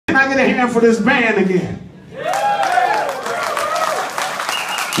I get a hand for this band again?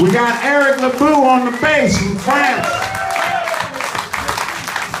 We got Eric Lebeau on the bass from France.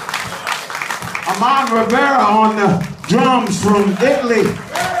 Rivara on the drums from Italy.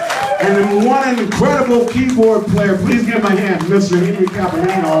 And then one incredible keyboard player. Please give my hand, Mr. Henry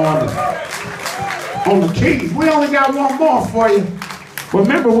Carpaneto on the keys. We only got one more for you.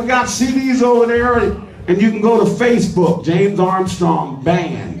 Remember, we got CDs over there, and you can go to Facebook, James Armstrong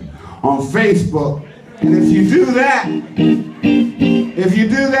Band on Facebook. And if you do that,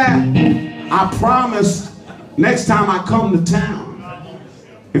 I promise next time I come to town,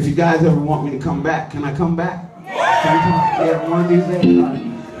 if you guys ever want me to come back, can I come back? Yeah, one of these days. All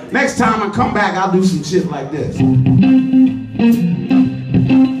right. Next time I come back, I'll do some shit like this.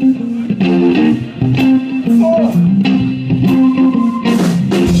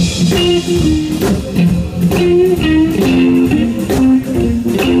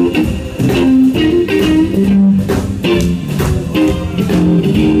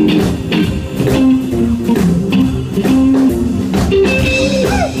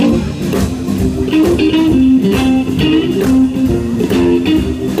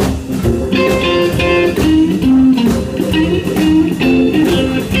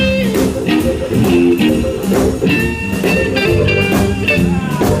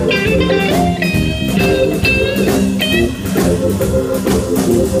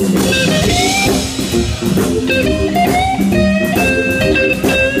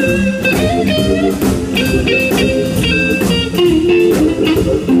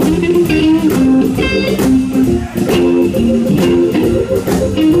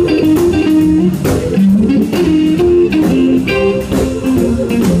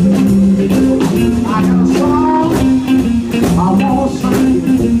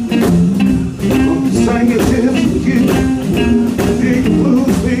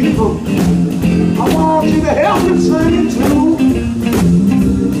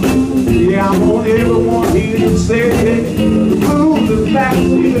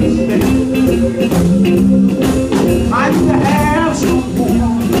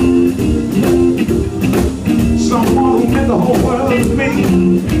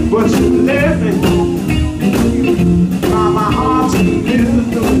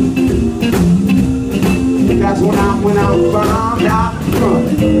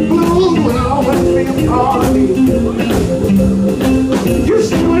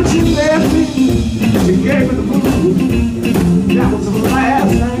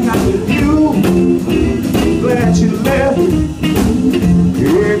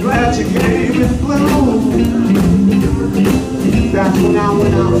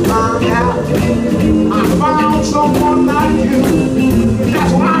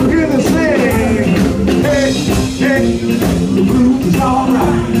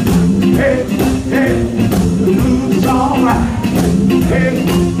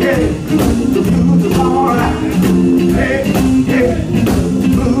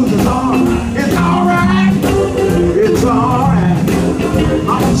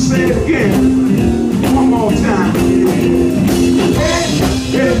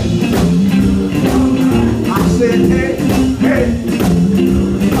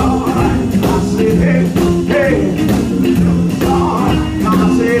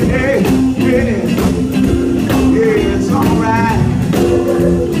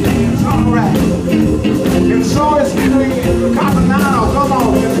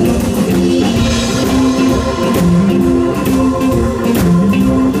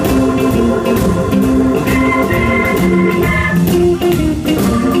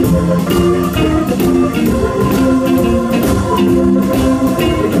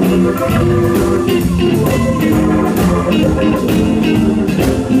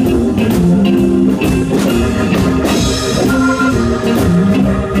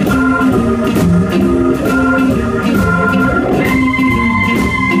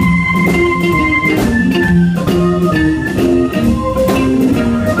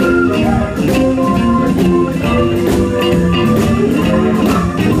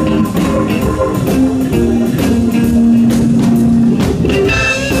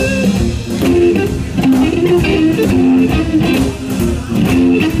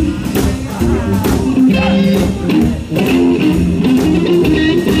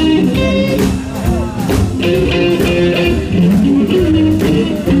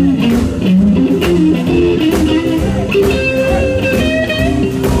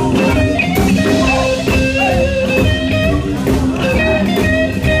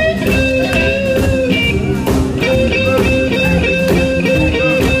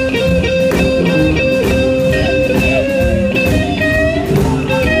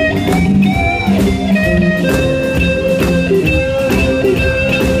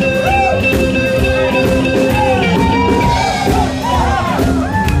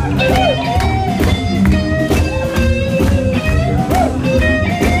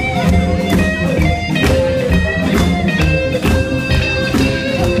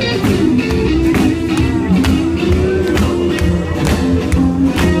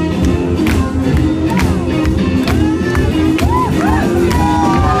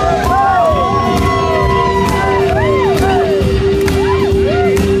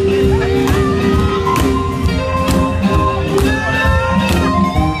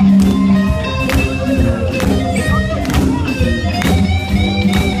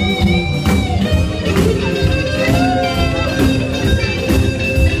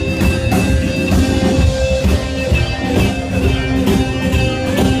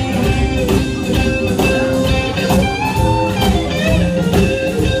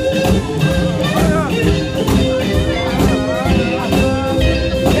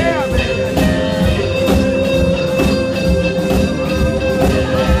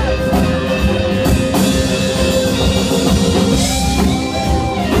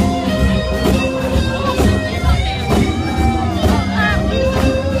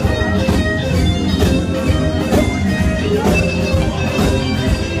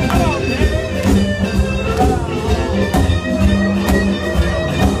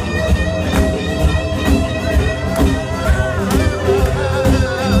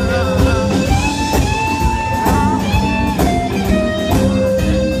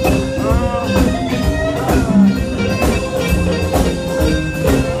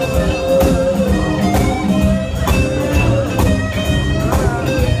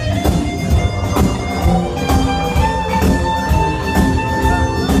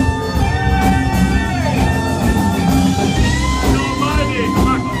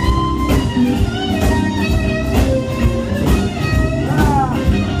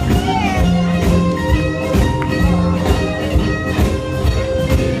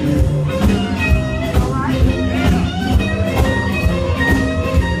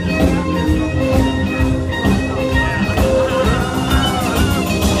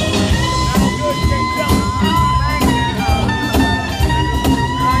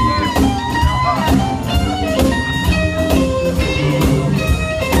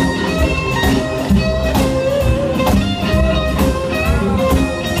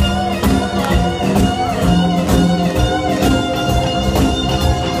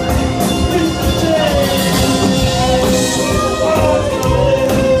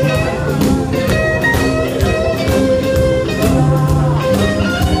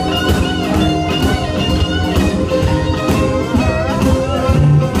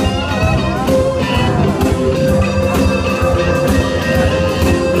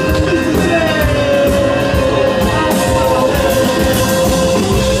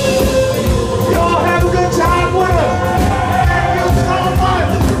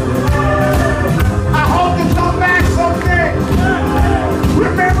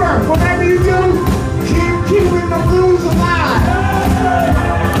 Fire for